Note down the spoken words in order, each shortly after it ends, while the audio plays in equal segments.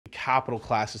capital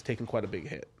class is taking quite a big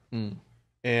hit.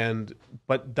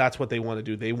 But that's what they want to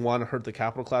do. They want to hurt the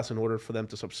capital class in order for them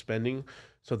to stop spending.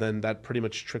 So then that pretty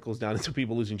much trickles down into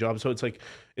people losing jobs. So it's like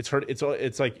it's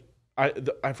like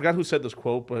I forgot who said this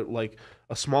quote, but like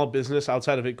a small business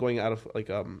outside of it going out of like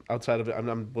outside of it,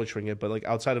 I'm butchering it, but like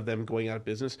outside of them going out of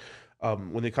business,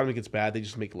 when the economy gets bad, they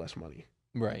just make less money.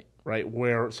 Right.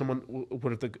 Where someone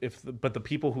would but the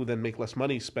people who then make less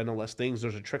money spend on less things.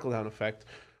 There's a trickle down effect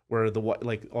where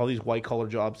like all these white collar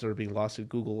jobs that are being lost at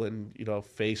Google and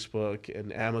Facebook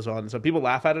and Amazon. And so people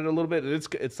laugh at it a little bit, and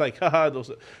it's like haha,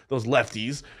 those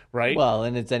lefties, right? Well,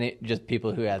 and it's just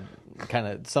people who had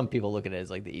some people look at it as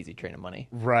like the easy train of money,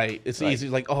 right? It's easy,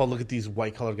 like, oh, look at these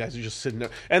white collar guys who are just sitting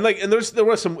there, and there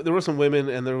were some women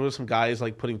and there were some guys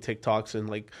like putting TikToks and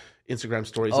like Instagram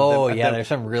stories. Oh yeah, there's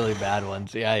some really bad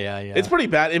ones. Yeah. It's pretty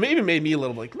bad. It even made me a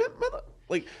little like.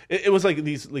 Like it was like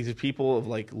these people of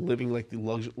like living like the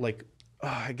luxury, like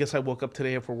I guess I woke up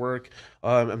today after work.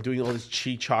 I'm doing all this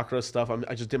chi chakra stuff.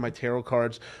 I just did my tarot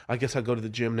cards. I guess I'll go to the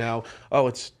gym now. Oh,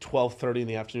 it's 12:30 in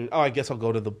the afternoon. Oh, I guess I'll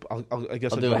go to the. I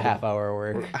guess I'll do a half hour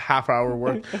work. A half hour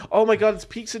work. Oh my God, it's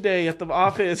pizza day at the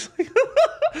office.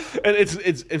 And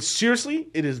it's seriously,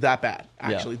 it is that bad.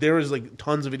 Actually, there is like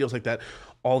tons of videos like that.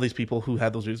 All these people who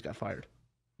had those videos got fired.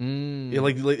 And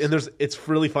it's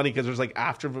really funny because there's like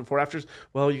before afters.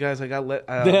 Well, you guys, they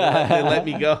let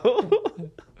me go.